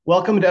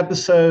Welcome to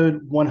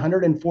episode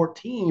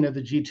 114 of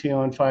the G2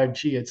 on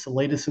 5G. It's the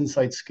latest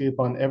inside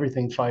scoop on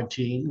everything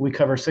 5G. We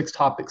cover 6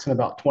 topics in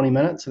about 20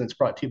 minutes, and it's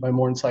brought to you by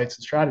More Insights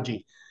and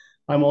Strategy.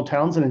 I'm Will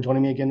Townsend, and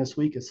joining me again this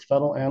week is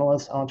fellow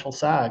analyst Anshel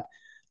Sag.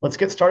 Let's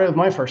get started with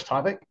my first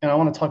topic, and I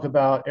want to talk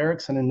about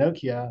Ericsson and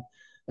Nokia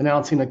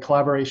announcing a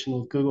collaboration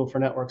with Google for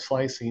network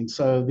slicing.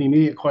 So the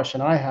immediate question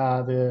I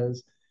have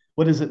is,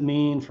 what does it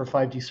mean for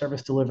 5G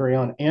service delivery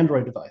on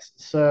Android devices?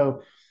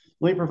 So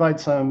let me provide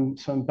some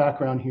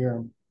background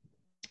here.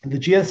 The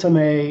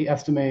GSMA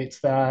estimates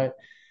that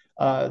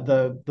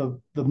the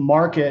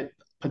market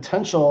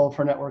potential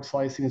for network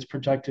slicing is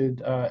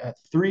projected at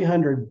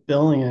 $300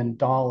 billion,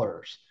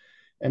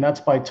 and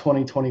that's by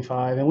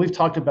 2025. And we've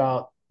talked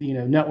about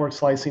network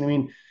slicing. I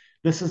mean,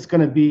 this is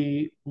going to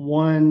be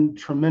one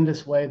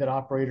tremendous way that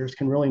operators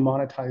can really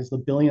monetize the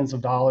billions of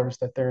dollars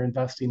that they're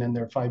investing in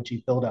their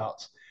 5G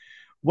buildouts.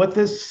 What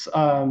this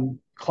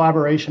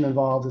collaboration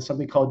involves is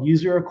something called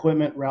User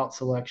Equipment Route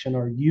Selection,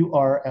 or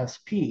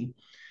URSP.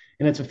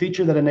 And it's a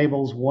feature that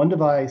enables one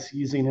device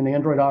using an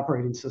Android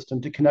operating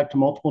system to connect to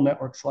multiple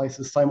network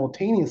slices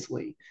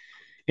simultaneously.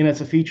 And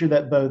it's a feature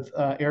that both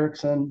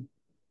Ericsson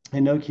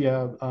and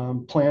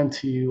Nokia plan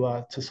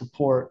to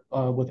support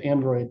with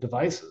Android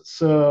devices.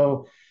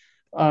 So,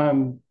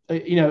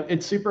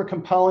 it's super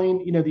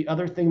compelling. The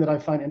other thing that I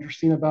find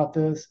interesting about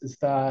this is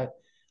that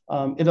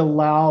it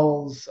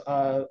allows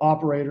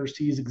operators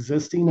to use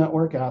existing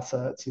network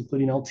assets,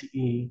 including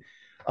LTE,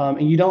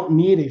 and you don't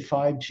need a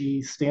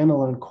 5G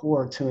standalone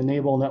core to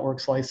enable network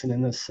slicing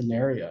in this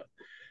scenario.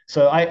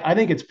 So I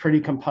think it's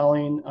pretty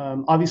compelling.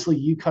 Obviously,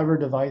 you cover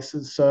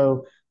devices,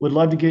 so would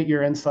love to get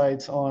your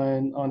insights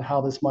on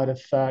how this might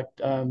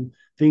affect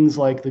things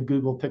like the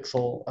Google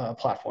Pixel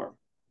platform.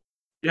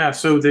 Yeah,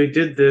 so they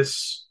did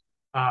this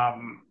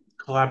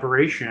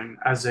collaboration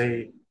as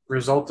a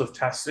result of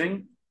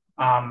testing.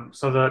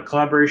 So the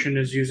collaboration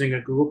is using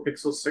a Google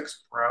Pixel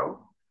 6 Pro.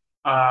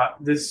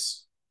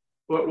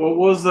 What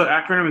was the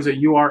acronym? Is it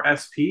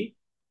URSP?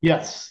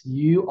 Yes,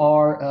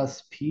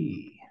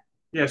 URSP.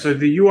 Yeah, so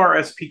the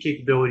URSP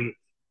capability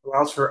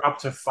allows for up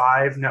to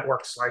 5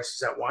 network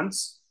slices at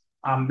once.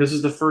 This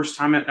is the first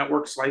time that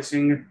network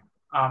slicing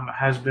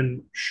has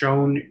been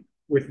shown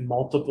with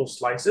multiple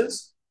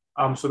slices.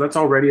 So that's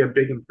already a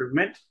big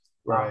improvement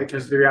Right,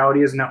 because the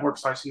reality is network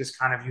slicing is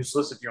kind of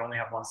useless if you only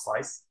have one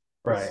slice.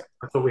 right.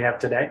 That's what we have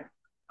today.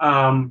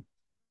 Um,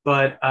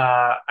 but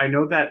I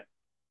know that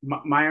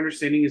my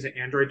understanding is that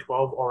Android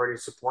 12 already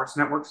supports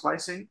network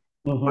slicing,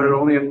 but it Hmm.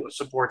 only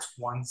supports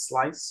one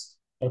slice.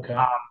 Um, Okay.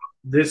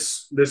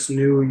 this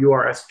new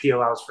URSP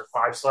allows for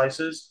 5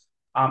 slices,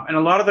 and a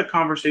lot of the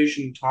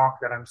conversation talk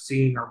that I'm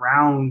seeing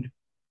around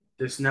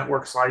this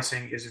network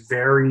slicing is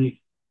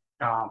very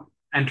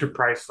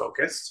enterprise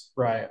focused,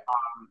 Right.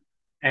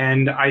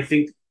 and I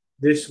think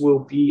this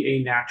will be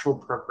a natural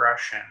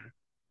progression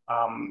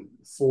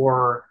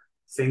for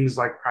things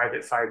like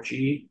private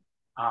 5G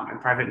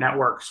and private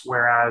networks,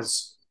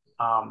 whereas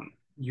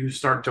you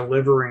start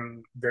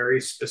delivering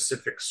very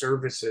specific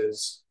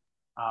services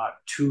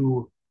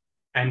to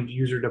end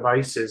user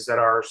devices that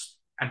are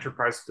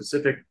enterprise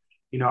specific.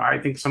 I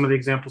think some of the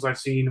examples I've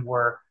seen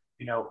were,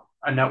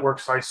 a network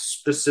slice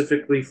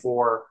specifically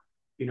for,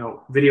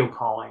 video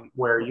calling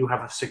where you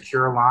have a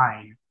secure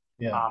line,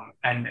 Yeah.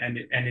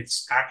 and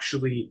it's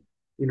actually,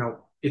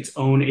 its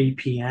own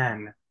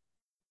APN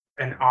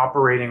and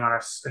operating on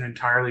an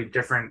entirely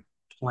different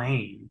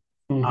plane.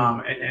 Hmm.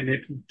 And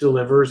it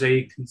delivers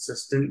a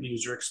consistent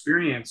user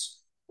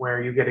experience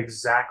where you get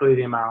exactly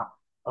the amount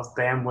of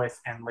bandwidth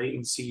and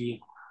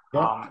latency,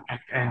 Yep.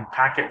 and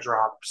packet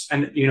drops.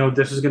 And,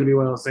 this is going to be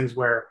one of those things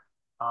where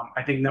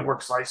I think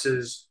network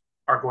slices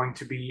are going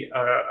to be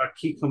a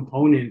key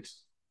component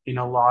in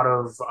a lot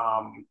of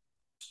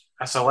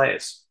SLAs.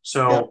 Yep.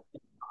 So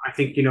I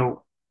think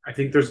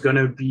there's going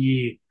to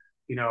be,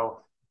 you know,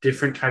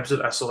 different types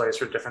of SLAs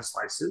for different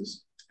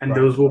slices, and Right.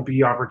 those will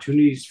be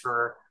opportunities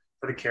for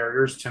the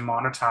carriers to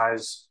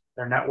monetize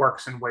their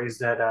networks in ways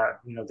that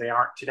they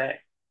aren't today.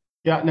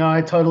 Yeah, no,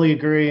 I totally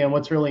agree. And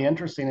what's really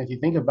interesting, if you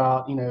think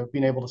about,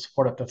 being able to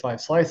support up to 5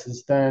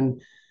 slices, then,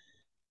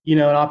 an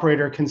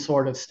operator can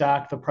sort of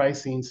stack the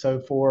pricing. So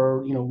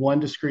for, one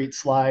discrete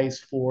slice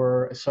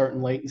for a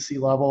certain latency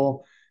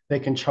level, they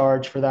can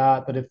charge for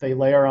that. But if they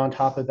layer on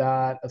top of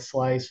that a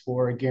slice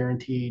for a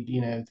guaranteed,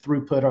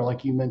 throughput, or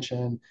like you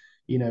mentioned,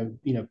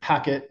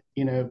 packet,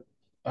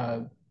 uh,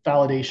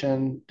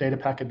 validation, data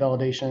packet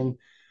validation,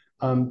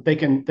 they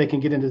can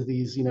get into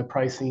these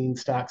pricing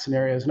stack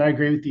scenarios. And I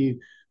agree with you.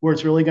 Where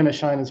it's really going to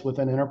shine is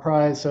within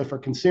enterprise. So for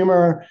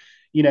consumer,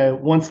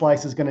 one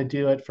slice is going to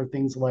do it for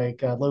things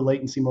like low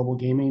latency mobile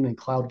gaming and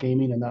cloud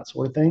gaming and that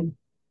sort of thing.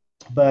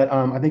 But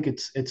I think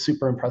it's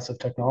super impressive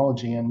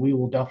technology, and we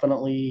will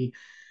definitely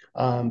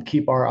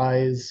keep our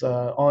eyes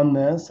on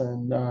this,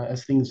 and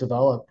as things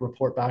develop,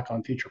 report back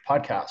on future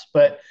podcasts.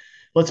 But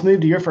let's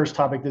move to your first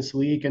topic this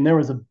week. And there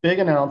was a big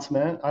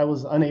announcement. I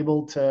was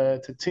unable to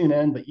tune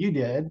in, but you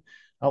did.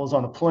 I was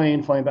on a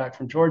plane flying back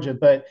from Georgia.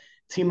 But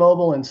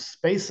T-Mobile and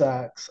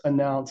SpaceX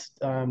announced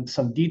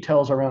some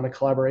details around a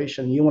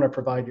collaboration. You want to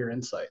provide your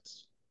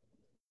insights?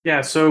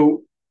 Yeah,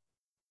 so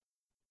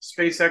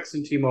SpaceX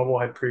and T-Mobile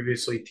had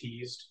previously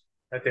teased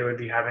that they would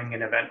be having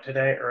an event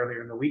today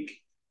earlier in the week.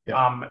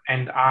 Yeah.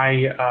 And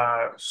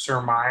I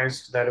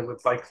surmised that it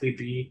would likely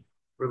be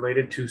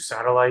related to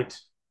satellite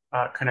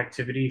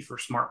connectivity for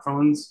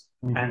smartphones.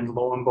 And Mm-hmm.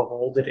 lo and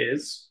behold, it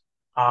is.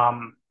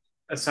 Um,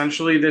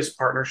 Essentially, this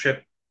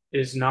partnership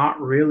is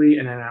not really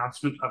an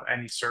announcement of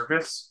any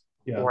service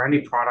Yeah. or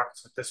any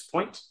products at this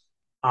point,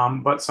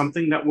 but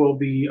something that will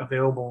be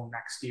available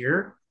next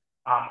year,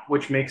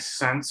 which makes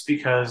sense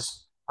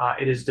because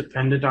it is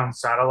dependent on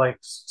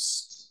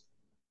satellites.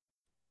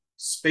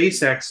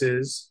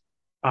 SpaceX's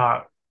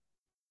uh,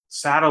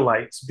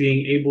 satellites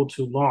being able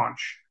to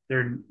launch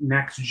their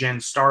next gen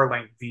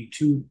Starlink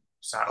V2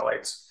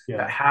 satellites that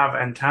Yeah. have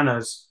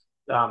antennas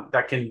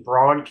that can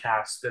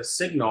broadcast the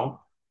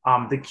signal.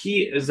 The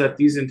key is that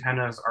these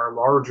antennas are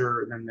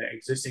larger than the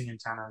existing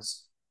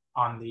antennas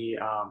on the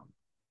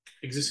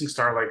existing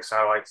Starlink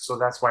satellites. So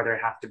that's why there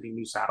have to be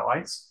new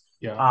satellites.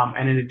 Yeah.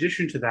 And in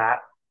addition to that,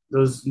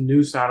 those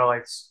new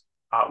satellites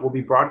will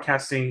be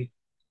broadcasting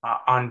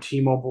on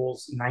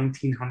T-Mobile's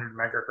 1900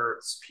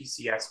 megahertz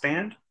PCS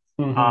band.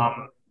 Mm-hmm.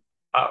 Um,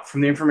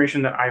 from the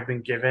information that I've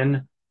been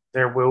given,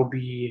 there will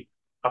be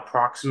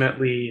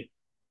approximately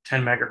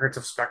 10 megahertz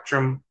of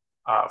spectrum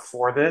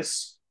for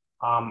this.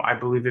 I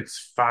believe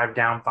it's five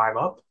down, five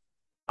up.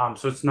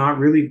 So it's not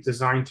really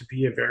designed to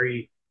be a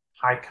very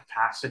high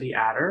capacity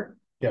adder.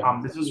 Yeah.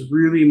 This is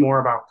really more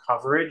about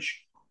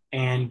coverage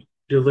and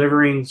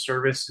delivering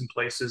service in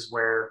places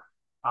where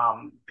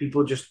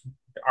people just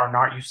are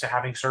not used to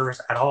having service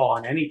at all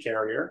on any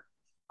carrier.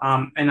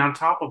 And on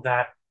top of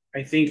that,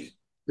 I think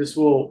this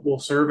will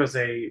serve as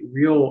a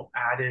real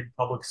added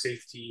public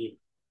safety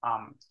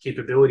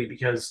capability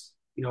because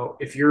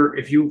if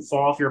you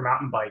fall off your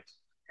mountain bike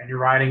and you're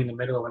riding in the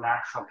middle of a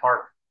national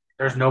park,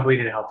 there's nobody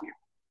to help you.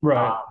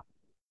 Right. Um,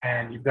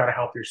 and you've got to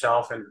help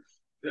yourself. And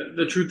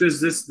the truth is,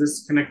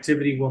 this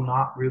connectivity will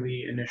not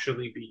really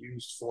initially be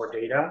used for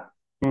data.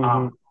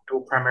 Mm-hmm. It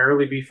will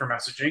primarily be for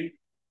messaging.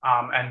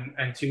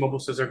 And T-Mobile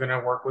says they're going to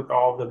work with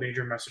all the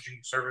major messaging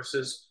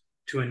services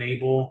to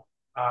enable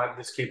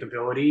this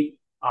capability,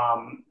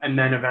 and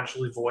then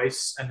eventually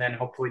voice, and then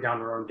hopefully down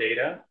the road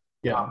data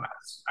Yeah.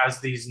 as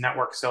these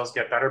network cells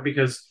get better.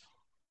 Because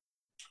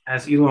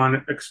as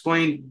Elon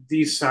explained,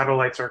 these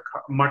satellites are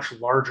much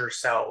larger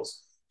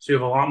cells, so you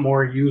have a lot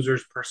more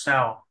users per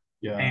cell,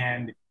 Yeah.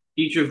 and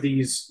each of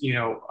these,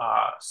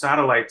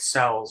 satellite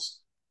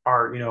cells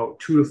are, 2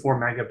 to 4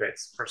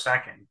 megabits per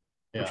second,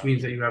 which Yeah.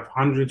 means that you have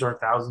hundreds or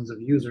thousands of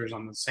users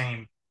on the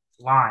same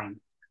line,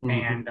 Mm-hmm.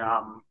 and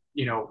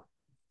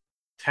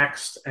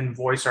text and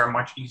voice are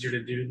much easier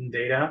to do than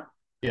data.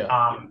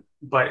 Yeah.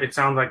 But it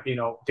sounds like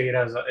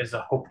data is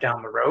a hope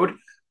down the road.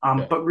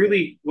 Yeah. But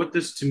really, what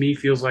this to me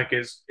feels like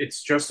is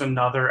it's just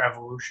another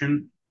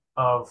evolution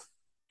of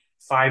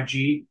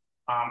 5G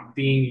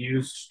being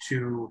used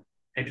to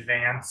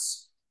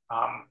advance,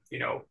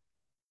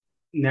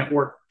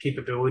 network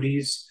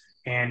capabilities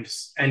and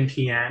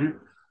NTN.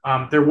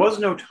 There was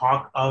no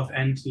talk of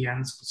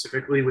NTN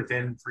specifically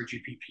within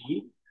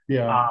 3GPP,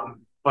 Yeah.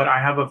 but I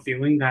have a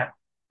feeling that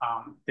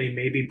they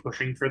may be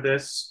pushing for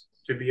this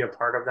to be a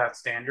part of that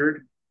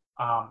standard,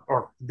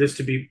 or this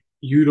to be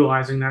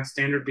utilizing that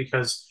standard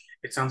because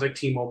it sounds like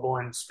T-Mobile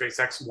and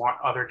SpaceX want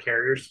other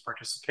carriers to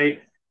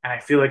participate, and I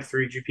feel like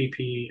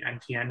 3GPP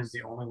NTN is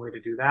the only way to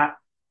do that.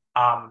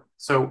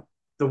 So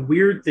the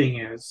weird thing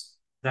is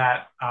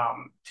that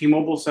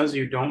T-Mobile says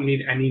you don't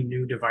need any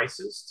new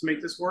devices to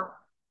make this work.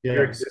 Your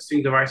Yeah.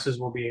 existing devices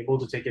will be able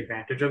to take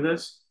advantage of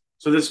this.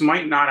 So this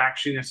might not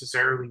actually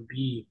necessarily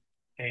be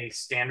a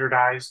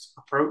standardized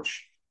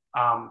approach,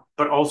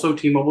 but also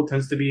T-Mobile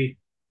tends to be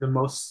the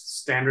most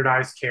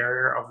standardized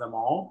carrier of them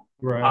all.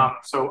 Right.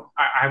 So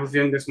I have a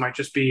feeling this might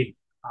just be,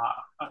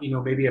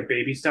 maybe a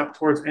baby step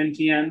towards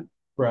NTN.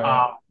 Right.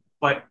 Um,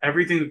 but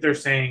everything that they're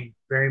saying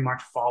very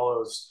much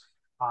follows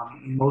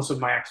most of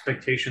my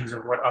expectations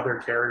of what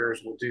other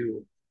carriers will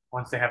do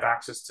once they have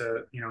access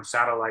to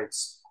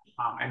satellites,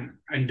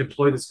 and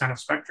deploy this kind of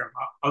spectrum.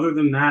 Other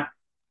than that,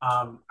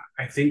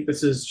 I think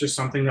this is just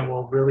something that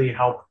will really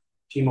help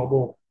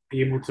T-Mobile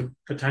be able to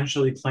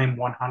potentially claim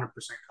 100%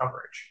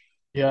 coverage,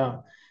 Yeah.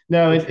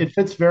 No, which it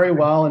fits very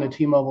well in a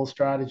T-Mobile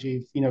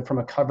strategy, from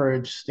a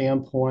coverage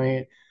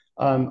standpoint.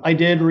 I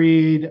did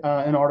read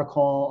an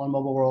article on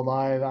Mobile World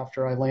Live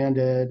after I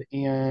landed,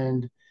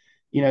 and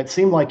it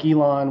seemed like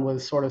Elon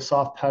was sort of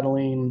soft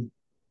pedaling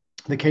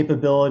the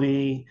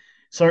capability.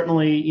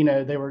 Certainly,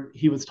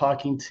 he was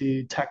talking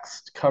to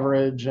text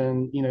coverage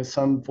and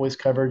some voice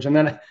coverage, and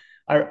then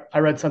I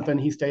read something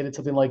he stated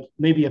something like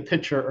maybe a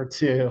picture or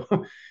two.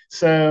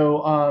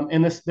 So,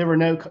 and this there were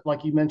no,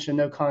 like you mentioned,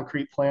 no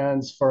concrete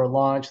plans for a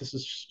launch. This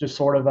is just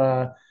sort of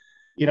a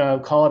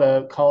call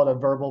it a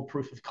verbal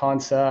proof of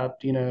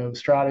concept,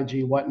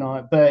 strategy,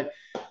 whatnot. But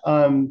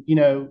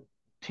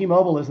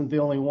T-Mobile isn't the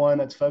only one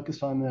that's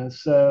focused on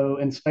this. So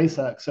in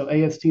SpaceX, so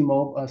AST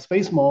Mobile,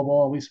 Space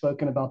Mobile, we've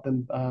spoken about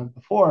them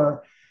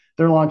before.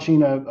 They're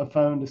launching a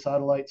phone to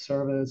satellite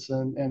service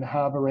and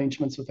have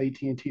arrangements with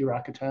AT&T,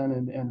 Rakuten,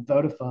 and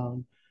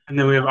Vodafone. And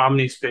then we have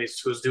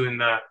OmniSpace, who's doing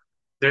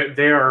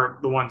they are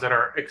the ones that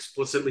are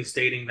explicitly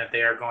stating that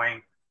they are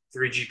going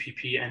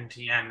 3GPP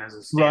NTN as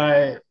a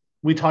standard. Right.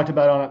 We talked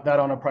about that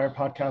on a prior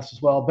podcast as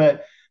well.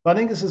 But I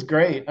think this is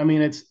great. I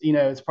mean,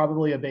 it's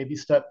probably a baby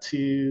step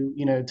to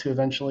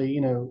eventually,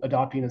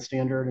 adopting a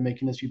standard and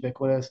making this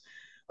ubiquitous.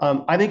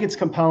 I think it's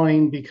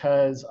compelling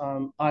because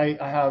I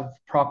have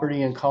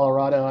property in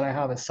Colorado and I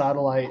have a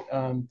satellite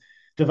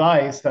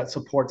device that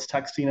supports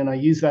texting, and I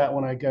use that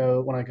when I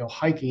go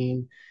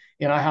hiking,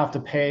 and I have to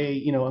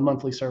pay a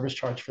monthly service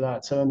charge for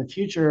that. So in the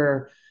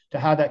future, to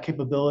have that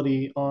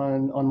capability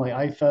on my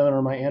iPhone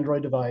or my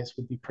Android device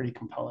would be pretty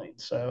compelling.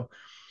 So,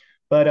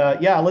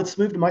 but yeah, let's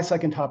move to my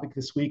second topic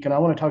this week, and I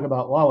want to talk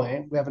about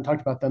Huawei. We haven't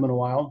talked about them in a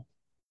while,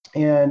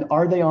 and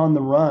are they on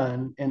the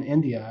run in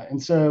India?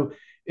 And so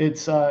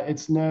it's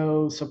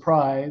no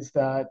surprise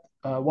that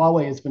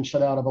Huawei has been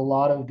shut out of a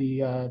lot of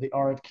the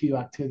RFQ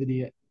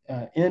activity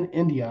in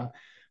India.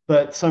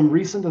 But some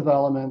recent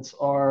developments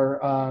are,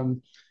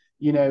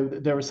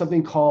 there was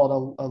something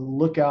called a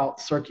lookout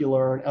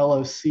circular, an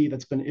LOC,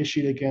 that's been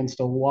issued against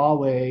a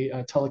Huawei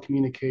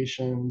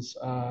telecommunications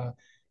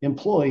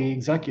employee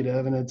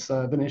executive, and it's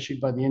been issued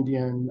by the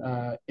Indian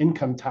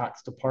Income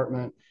Tax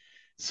Department.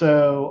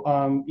 So,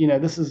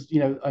 this is,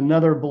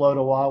 another blow to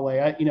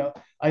Huawei.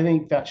 I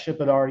think that ship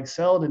had already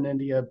sailed in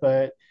India,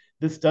 but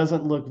this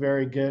doesn't look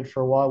very good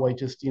for Huawei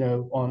just,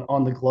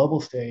 on the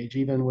global stage,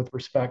 even with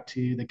respect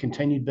to the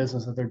continued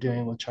business that they're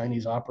doing with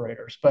Chinese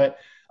operators. But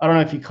I don't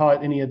know if you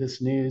caught any of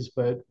this news,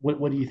 but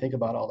what do you think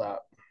about all that?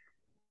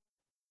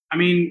 I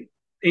mean,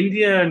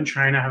 India and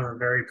China have a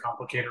very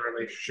complicated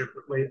relationship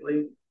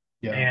lately,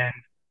 Yeah, and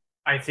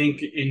I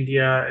think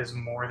India is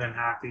more than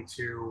happy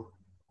to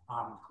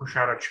push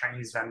out a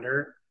Chinese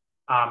vendor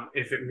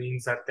if it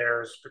means that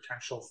there's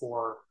potential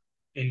for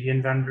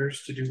Indian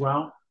vendors to do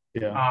well.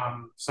 yeah,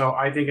 So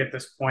I think at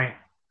this point,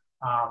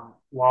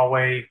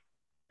 Huawei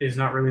is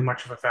not really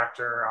much of a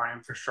factor on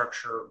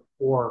infrastructure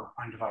or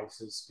on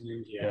devices in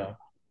India. yeah.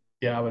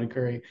 Yeah, I would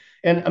agree.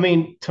 And I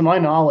mean, to my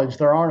knowledge,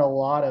 there aren't a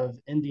lot of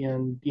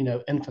Indian,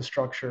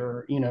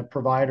 infrastructure,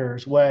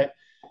 providers. What,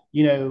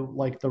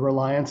 like the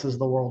Reliances of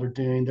the world are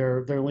doing,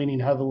 they're leaning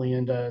heavily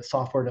into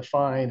software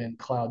defined and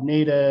cloud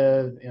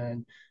native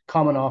and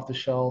common off the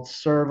shelf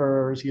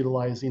servers,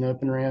 utilizing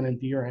Open RAN and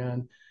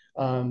vRAN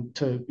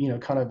to,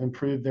 kind of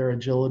improve their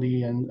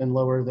agility and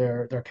lower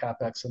their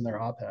capex and their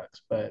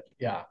opex. But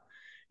yeah,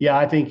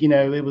 I think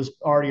it was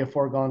already a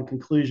foregone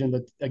conclusion,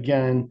 but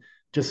again,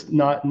 just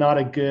not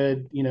a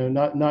good,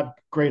 not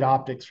great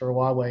optics for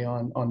Huawei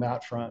on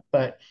that front.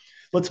 But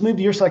let's move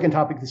to your second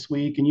topic this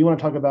week, and you want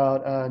to talk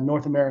about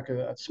North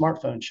America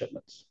smartphone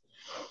shipments.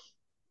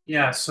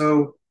 Yeah,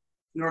 so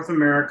North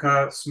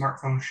America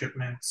smartphone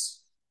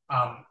shipments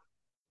um,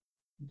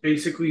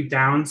 basically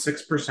down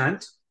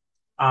 6%.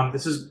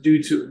 This is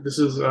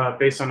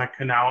based on a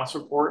Canalys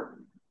report,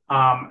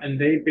 and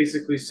they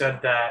basically said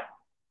that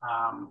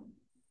um,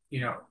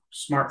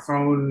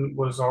 smartphone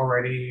was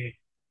already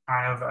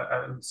kind of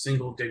a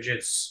single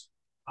digits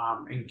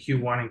in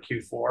Q1 and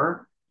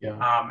Q4,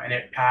 Yeah, and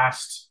it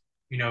passed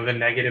the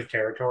negative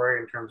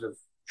territory in terms of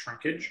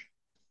shrinkage.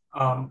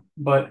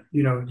 But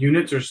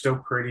units are still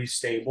pretty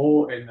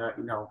stable in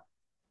the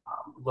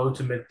low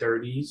to mid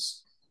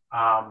 30s,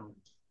 um,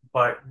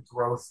 but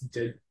growth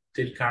did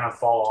kind of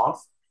fall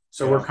off.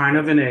 So we're yeah. kind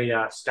of in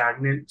a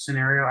stagnant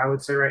scenario, I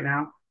would say, right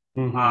now.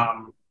 Mm-hmm.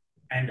 Um,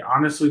 and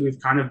honestly, we've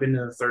kind of been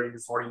in the 30 to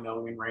 40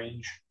 million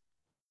range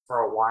for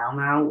a while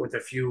now, with a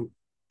few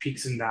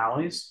peaks and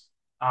valleys.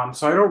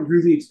 So I don't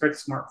really expect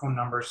smartphone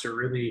numbers to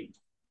really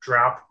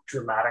drop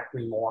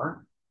dramatically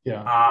more.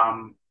 Yeah,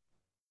 Um,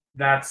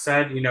 that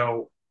said,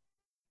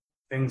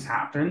 things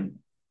happen.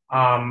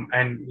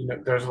 And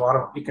there's a lot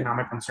of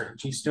economic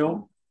uncertainty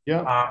still.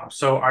 yeah.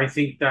 So I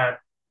think that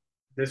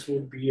this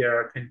will be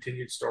a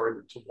continued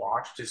story to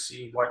watch to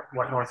see what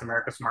North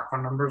America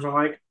smartphone numbers are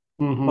like.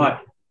 Mm-hmm.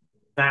 But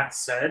that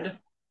said,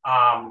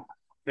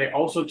 they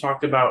also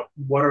talked about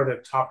what are the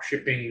top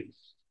shipping,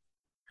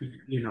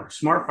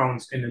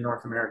 smartphones in the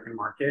North American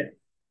market,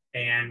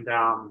 and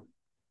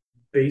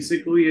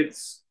basically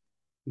it's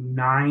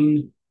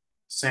 9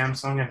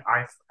 Samsung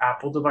and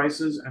Apple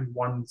devices and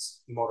 1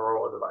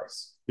 Motorola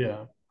device.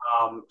 Yeah,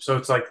 So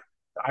it's like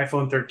the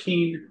iPhone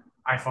 13,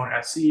 iPhone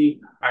SE,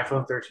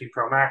 iPhone 13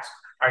 Pro Max,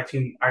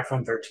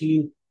 iPhone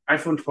 13,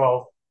 iPhone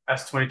 12,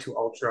 S22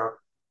 Ultra,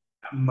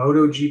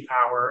 Moto G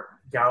Power,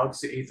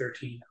 Galaxy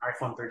A13,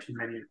 iPhone 13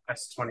 Mini,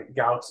 S20,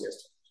 Galaxy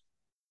S20.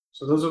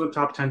 So those are the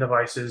top 10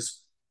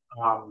 devices.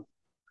 Um,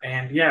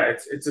 and yeah,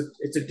 it's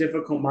a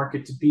difficult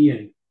market to be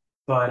in,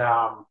 but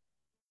I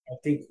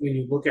think when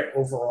you look at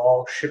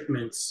overall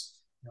shipments,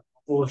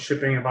 Apple is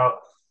shipping about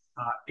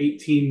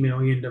 18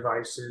 million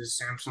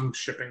devices. Samsung's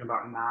shipping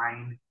about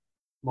 9.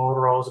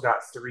 Motorola's got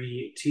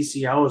 3.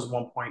 TCL is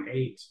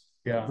 1.8.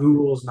 yeah.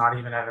 Google's not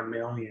even at a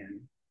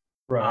million.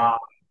 Right. Um,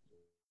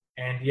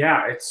 and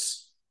yeah,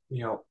 it's,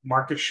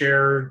 market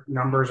share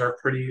numbers are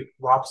pretty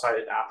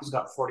lopsided. Apple's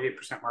got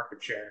 48%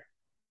 market share.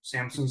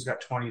 Samsung's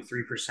got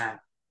 23%.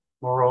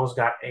 Motorola's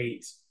got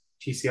 8.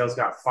 TCL's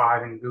got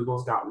 5, and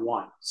Google's got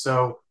 1.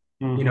 So,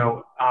 you Hmm.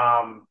 know,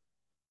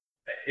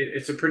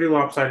 it's a pretty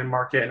lopsided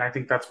market, and I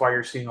think that's why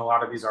you're seeing a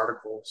lot of these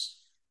articles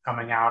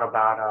coming out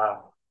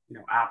about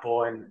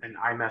Apple and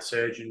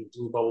iMessage and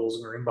blue bubbles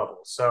and green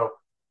bubbles. So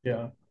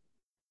Yeah.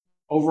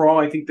 overall,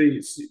 I think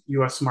the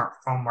U.S.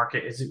 smartphone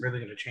market isn't really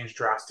going to change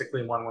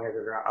drastically one way or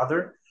the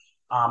other.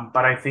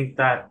 But I think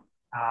that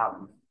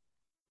um,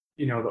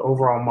 the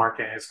overall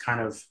market has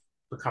kind of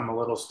become a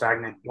little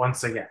stagnant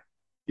once again.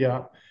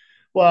 Yeah.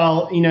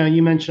 Well,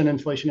 you mentioned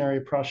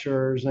inflationary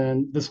pressures,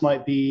 and this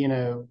might be,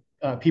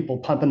 people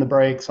pumping the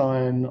brakes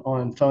on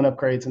phone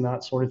upgrades and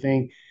that sort of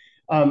thing.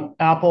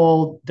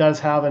 Apple does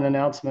have an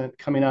announcement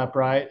coming up,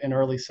 right, in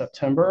early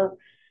September,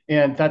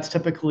 and that's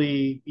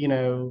typically,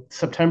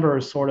 September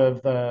is sort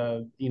of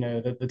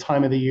the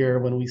time of the year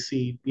when we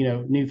see,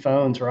 new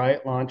phones,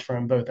 right, launch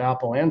from both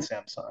Apple and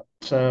Samsung.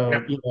 Yeah,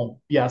 So,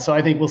 yeah, so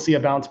I think we'll see a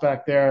bounce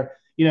back there.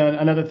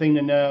 Another thing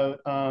to note,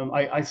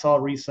 I saw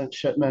recent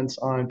shipments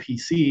on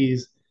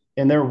PCs,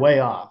 and they're way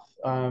off.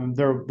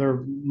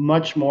 They're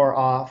much more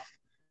off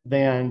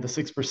than the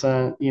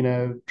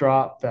 6%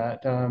 drop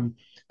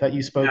that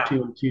you spoke yeah, to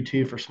in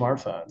Q2 for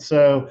smartphones.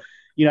 So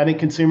I think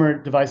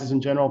consumer devices in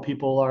general,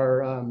 people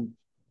are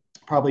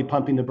probably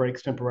pumping the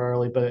brakes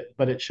temporarily,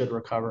 but it should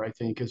recover, I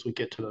think, as we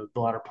get to the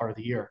latter part of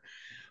the year.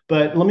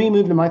 But let me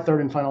move to my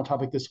third and final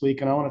topic this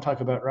week, and I want to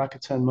talk about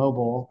Rakuten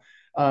Mobile.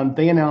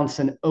 They announced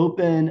an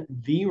open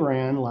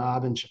vRAN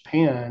lab in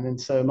Japan, and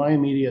so my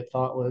immediate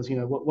thought was,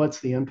 what's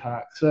the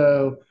impact?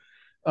 So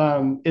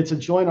it's a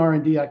joint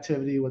R&D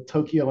activity with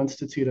Tokyo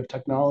Institute of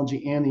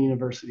Technology and the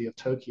University of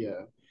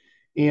Tokyo.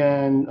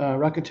 And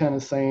Rakuten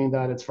is saying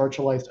that its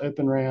virtualized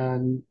Open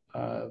RAN,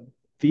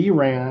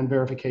 vRAN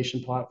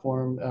verification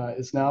platform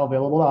is now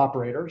available to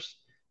operators,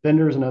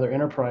 vendors, and other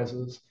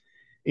enterprises.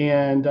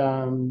 And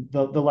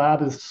the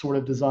lab is sort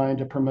of designed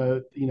to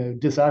promote,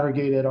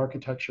 disaggregated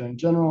architecture in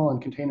general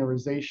and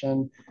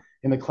containerization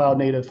and the cloud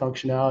native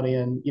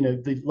functionality, and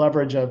the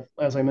leverage of,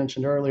 as I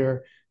mentioned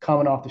earlier,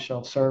 common off the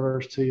shelf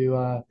servers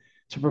to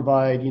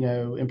provide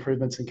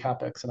improvements in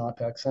capex and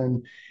opex,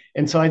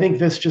 and so I think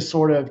this just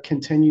sort of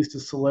continues to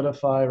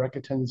solidify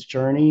Rakuten's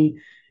journey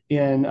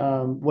in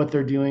what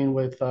they're doing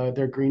with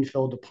their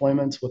greenfield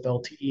deployments with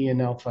LTE and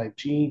now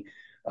 5G,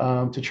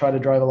 to try to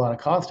drive a lot of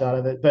cost out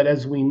of it. But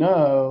as we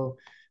know,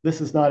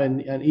 this is not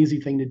an easy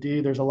thing to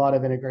do. There's a lot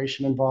of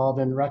integration involved,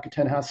 and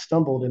Rakuten has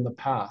stumbled in the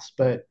past.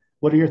 But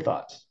what are your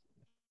thoughts?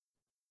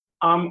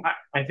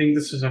 I think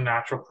this is a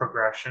natural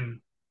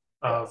progression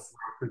Yeah, of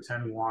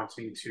Rakuten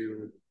wanting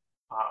to,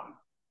 um,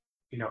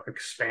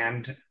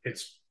 expand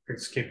its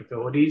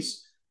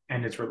capabilities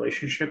and its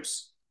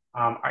relationships.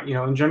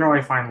 In general,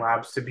 I find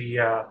labs to be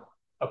a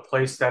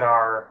place that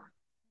are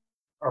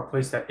or a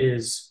place that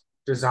is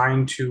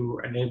designed to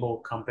enable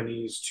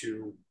companies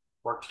to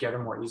work together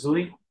more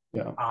easily.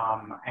 yeah,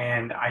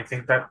 And I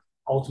think that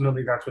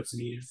ultimately that's what's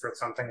needed for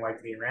something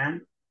like vRAN,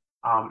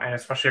 and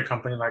especially a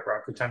company like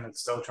Rakuten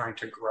that's still trying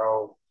to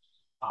grow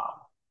um,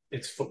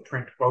 its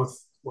footprint both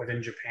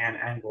within Japan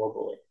and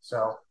globally.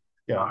 So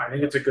yeah. I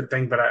think it's a good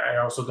thing, but I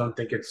also don't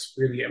think it's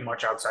really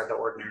much outside the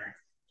ordinary.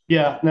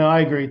 Yeah, no,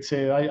 I agree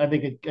too. I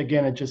think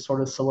again, it just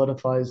sort of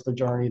solidifies the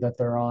journey that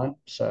they're on.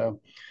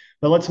 So,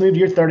 but let's move to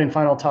your third and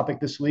final topic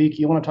this week.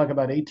 You want to talk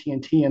about AT&T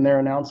and T and their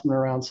announcement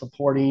around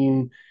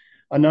supporting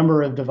a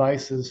number of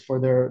devices for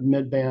their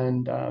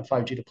mid-band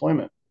 5G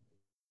deployment.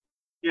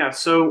 Yeah,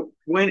 so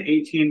when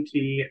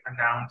AT&T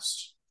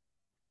announced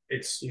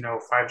its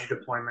 5G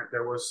deployment,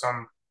 there was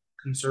some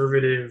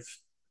conservative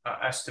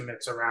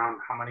estimates around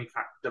how many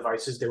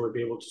devices they would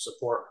be able to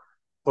support,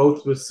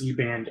 both with C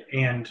band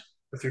and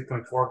the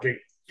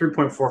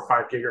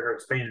 3.45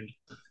 gigahertz band.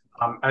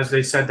 As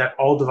they said that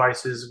all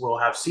devices will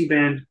have C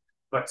band,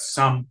 but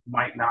some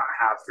might not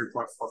have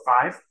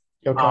 3.45.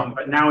 Okay.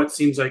 But now it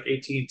seems like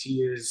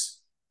AT&T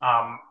is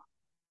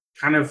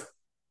kind of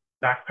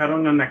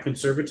backpedaling on that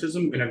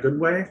conservatism in a good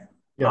way,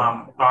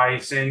 Yeah. by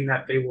saying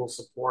that they will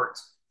support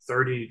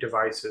 30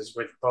 devices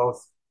with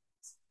both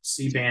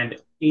C band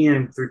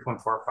and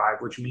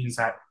 3.45, which means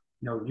that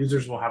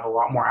users will have a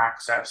lot more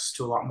access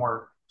to a lot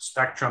more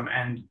spectrum.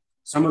 And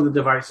some of the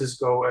devices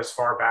go as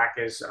far back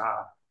as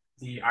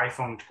the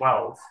iPhone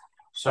 12.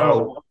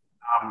 So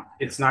Oh,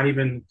 it's not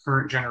even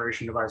current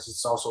generation devices;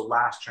 it's also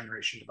last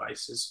generation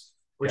devices,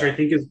 which I yeah.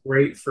 think is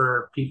great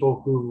for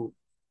people who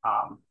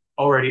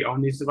already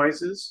own these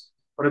devices.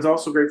 But it's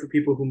also great for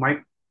people who might,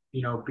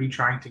 be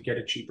trying to get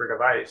a cheaper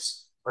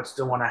device, but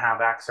still want to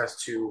have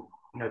access to,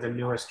 the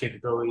newest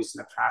capabilities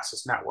and the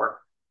fastest network.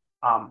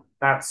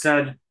 That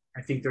said,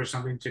 I think there's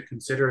something to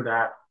consider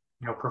that,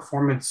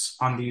 performance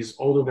on these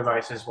older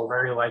devices will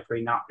very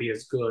likely not be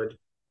as good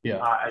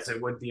Yeah. as it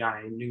would be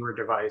on a newer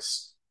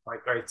device.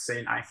 Like I'd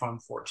say an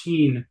iPhone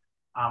 14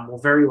 will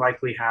very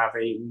likely have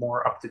a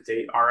more up to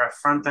date RF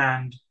front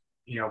end,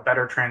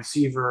 better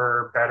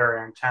transceiver, better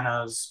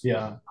antennas,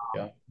 Yeah.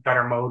 Yeah.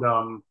 better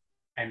modem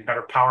and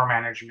better power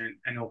management,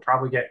 and it'll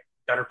probably get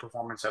better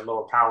performance at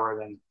lower power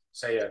than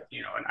say an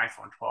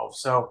iPhone 12.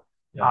 So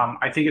Yeah.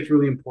 I think it's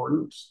really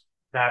important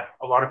that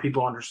a lot of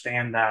people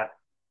understand that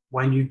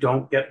when you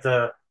don't get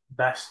the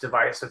best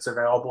device that's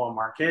available on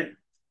market,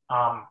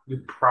 you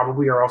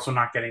probably are also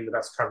not getting the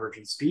best coverage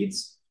and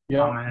speeds.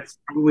 Yeah. And it's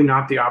probably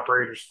not the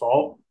operator's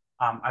fault.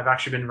 I've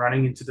actually been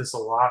running into this a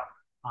lot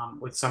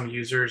with some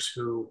users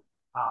who,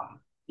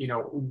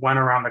 went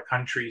around the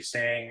country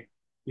saying,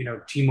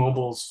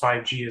 T-Mobile's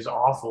 5G is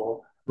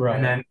awful, and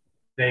Right. then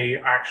they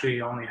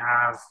actually only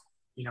have,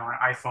 an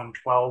iPhone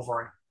 12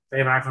 or they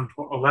have an iPhone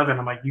 11.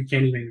 I'm like, you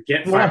can't even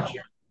get No. 5G.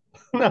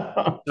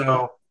 No.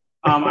 So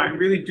I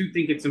really do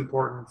think it's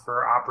important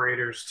for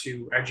operators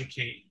to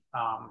educate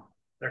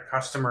their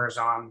customers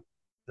on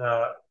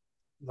the,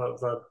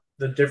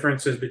 the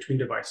differences between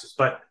devices.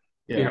 But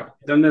Yeah.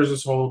 then there's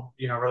this whole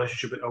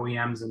relationship with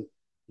OEMs, and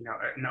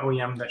an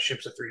OEM that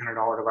ships a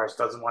 $300 device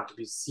doesn't want to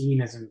be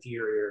seen as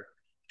inferior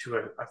to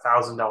a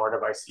 $1,000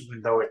 device,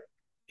 even though it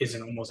is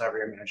in almost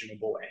every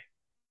imaginable way.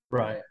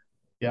 Right.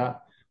 Yeah.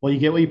 Well, you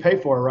get what you pay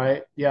for,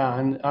 right? Yeah.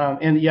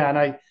 And yeah,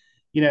 and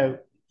you know,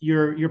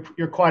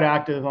 you're quite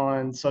active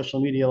on social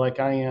media like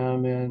I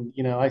am, and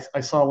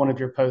I saw one of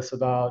your posts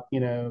about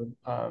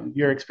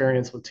your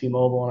experience with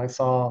T-Mobile, and I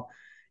saw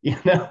you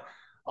know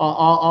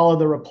all of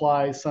the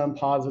replies, some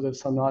positive,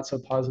 some not so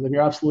positive.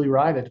 You're absolutely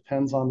right. It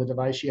depends on the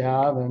device you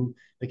have and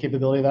the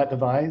capability of that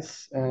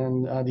device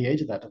and the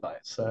age of that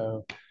device.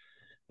 So,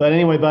 but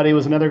anyway, buddy, it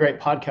was another great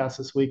podcast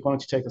this week. Why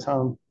don't you take us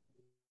home?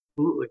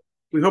 Absolutely.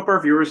 We hope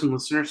our viewers and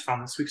listeners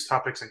found this week's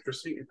topics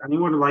interesting. If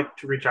anyone would like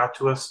to reach out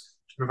to us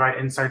to provide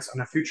insights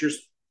on a future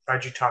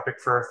 5G topic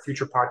for a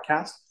future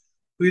podcast,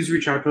 please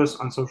reach out to us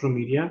on social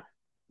media.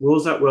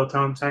 Will's at Will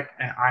Tech,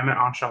 and I'm at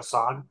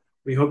Anshel.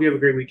 We hope you have a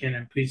great weekend,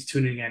 and please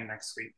tune in again next week.